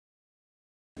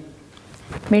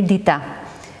Mirdita,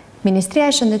 Ministria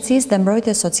e Shëndetësisë dhe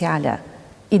Mbrojtjes Sociale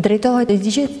i drejtohet të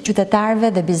gjithë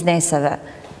qytetarëve dhe bizneseve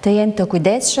të jenë të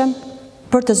kujdesshëm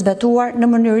për të zbatuar në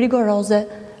mënyrë rigoroze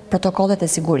protokollet e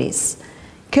sigurisë.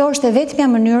 Kjo është e vetmja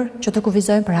mënyrë që të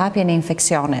kufizojmë përhapjen e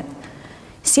infeksionit.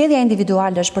 Sjellja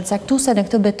individuale është përcaktuese në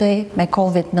këtë betejë me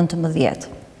COVID-19.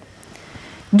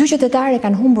 2 qytetarë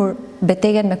kanë humbur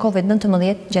betejën me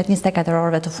COVID-19 gjatë 24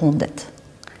 orëve të fundit.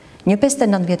 Një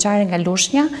 59 vjeçare nga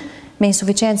Lushnja me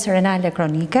insuficiencë renale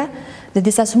kronike dhe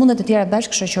disa sëmundje të tjera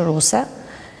bashkëshoqëruese,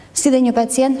 si dhe një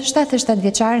pacient 77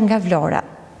 vjeçar nga Vlora,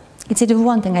 i cili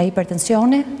vuante nga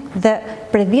hipertensioni dhe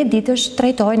për 10 ditësh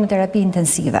trajtohej në terapi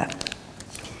intensive.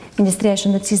 Ministria e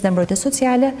Shëndetësisë dhe Mbrojtjes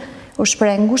Sociale u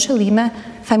shpreh ngushëllime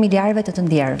familjarëve të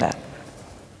ndjerëve.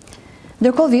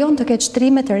 Ndërkohë vijon të ketë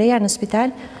shtrime të reja në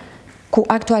spital, ku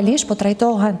aktualisht po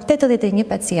trajtohen 81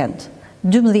 pacient.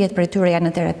 12 prej tyre janë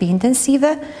në terapi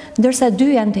intensive, ndërsa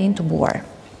 2 janë të intubuar.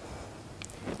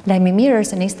 Lajmi i mirë është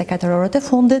se në 24 orët e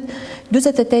fundit,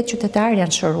 48 qytetarë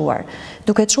janë shëruar,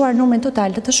 duke çuar numrin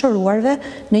total të shëruarve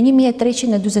në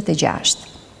 1346.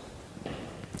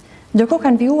 Ndërkohë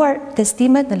kanë vijuar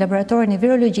testimet në laboratorin e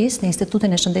virologjisë në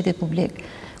Institutin e Shëndetit Publik,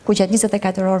 ku gjatë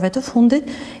 24 orëve të fundit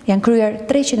janë kryer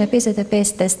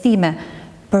 355 testime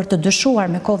për të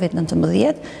dyshuar me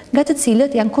COVID-19, nga të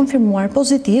cilët janë konfirmuar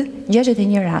pozitiv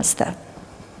 61 raste.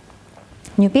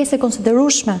 Një pjesë e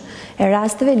konsiderueshme e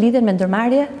rasteve lidhen me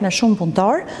ndërmarrje me shumë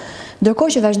punëtor,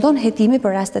 ndërkohë që vazhdon hetimi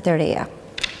për rastet e reja.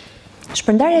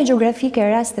 Shpërndarja gjeografike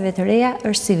e rasteve të reja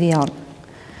është si vijon.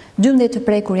 12 të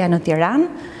prekur janë në Tiranë,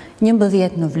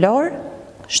 11 në Vlorë,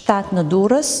 7 në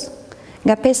Durrës,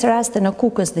 nga 5 raste në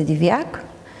Kukës dhe Divjak,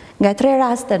 nga 3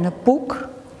 raste në Puk,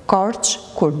 Korç,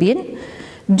 Kurbin,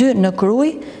 2 në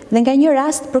Kruj dhe nga një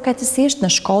rast përkatësisht në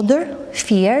Shkodër,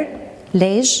 Fier,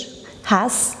 Lezhë,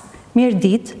 Has,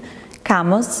 Mirdit,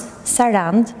 Kamës,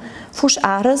 Sarand, Fush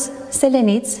Arrës,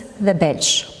 Selenicë dhe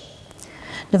Belsh.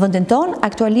 Në vendin tonë,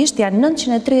 aktualisht janë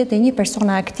 931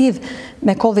 persona aktiv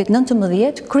me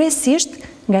COVID-19, kryesisht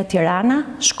nga Tirana,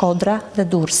 Shkodra dhe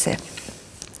Durrësi.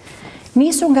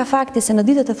 Nisur nga fakti se në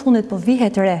ditët e fundit po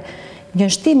vihet re një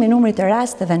shtim i numrit të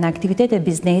rasteve në aktivitete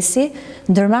biznesi,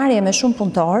 ndërmarrje me shumë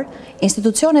punëtor,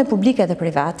 institucione publike dhe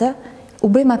private, u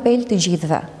bëjmë apel të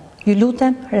gjithëve. Ju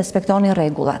lutem, respektoni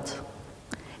rregullat.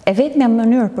 E vetmja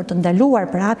mënyrë për të ndaluar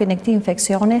përhapjen e këtij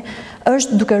infeksioni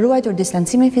është duke ruajtur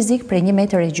distancimin fizik prej 1,5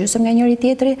 metra nga njëri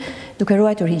tjetri, duke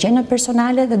ruajtur higjienën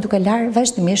personale dhe duke larë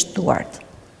vazhdimisht duart.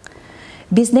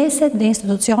 Bizneset dhe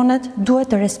institucionet duhet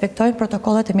të respektojnë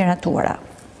protokollet e miratuara.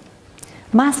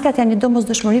 Maskat janë një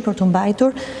domosdoshmëri për të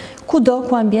mbajtur kudo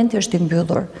ku ambienti është i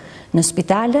mbyllur, në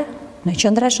spitale, në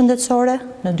qendra shëndetësore,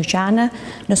 në dyqane,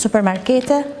 në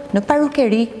supermarkete, në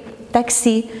parukeri,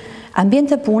 taksi,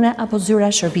 ambiente pune apo zyra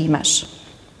shërbimesh.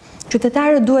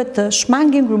 Qytetarët duhet të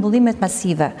shmangin grumbullimet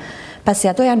masive, pasi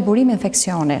ato janë burim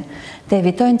infeksioni, të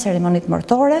evitojnë ceremonit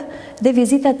martore dhe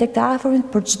vizitat tek të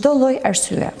afërmit për çdo lloj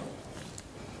arsye.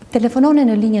 Telefononi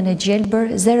në linjën e gjelbër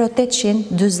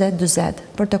 0800 40 40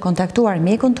 për të kontaktuar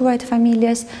mjekun tuaj të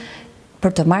familjes,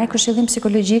 për të marrë këshillim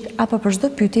psikologjik apo për çdo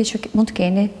pyetje që mund të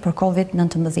keni për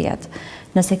COVID-19.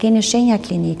 Nëse keni shenja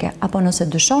klinike apo nëse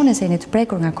dyshoni se jeni të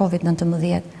prekur nga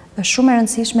COVID-19, është shumë e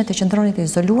rëndësishme të qëndroni të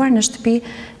izoluar në shtëpi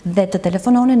dhe të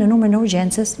telefononi në numrin e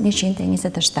urgjencës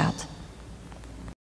 127.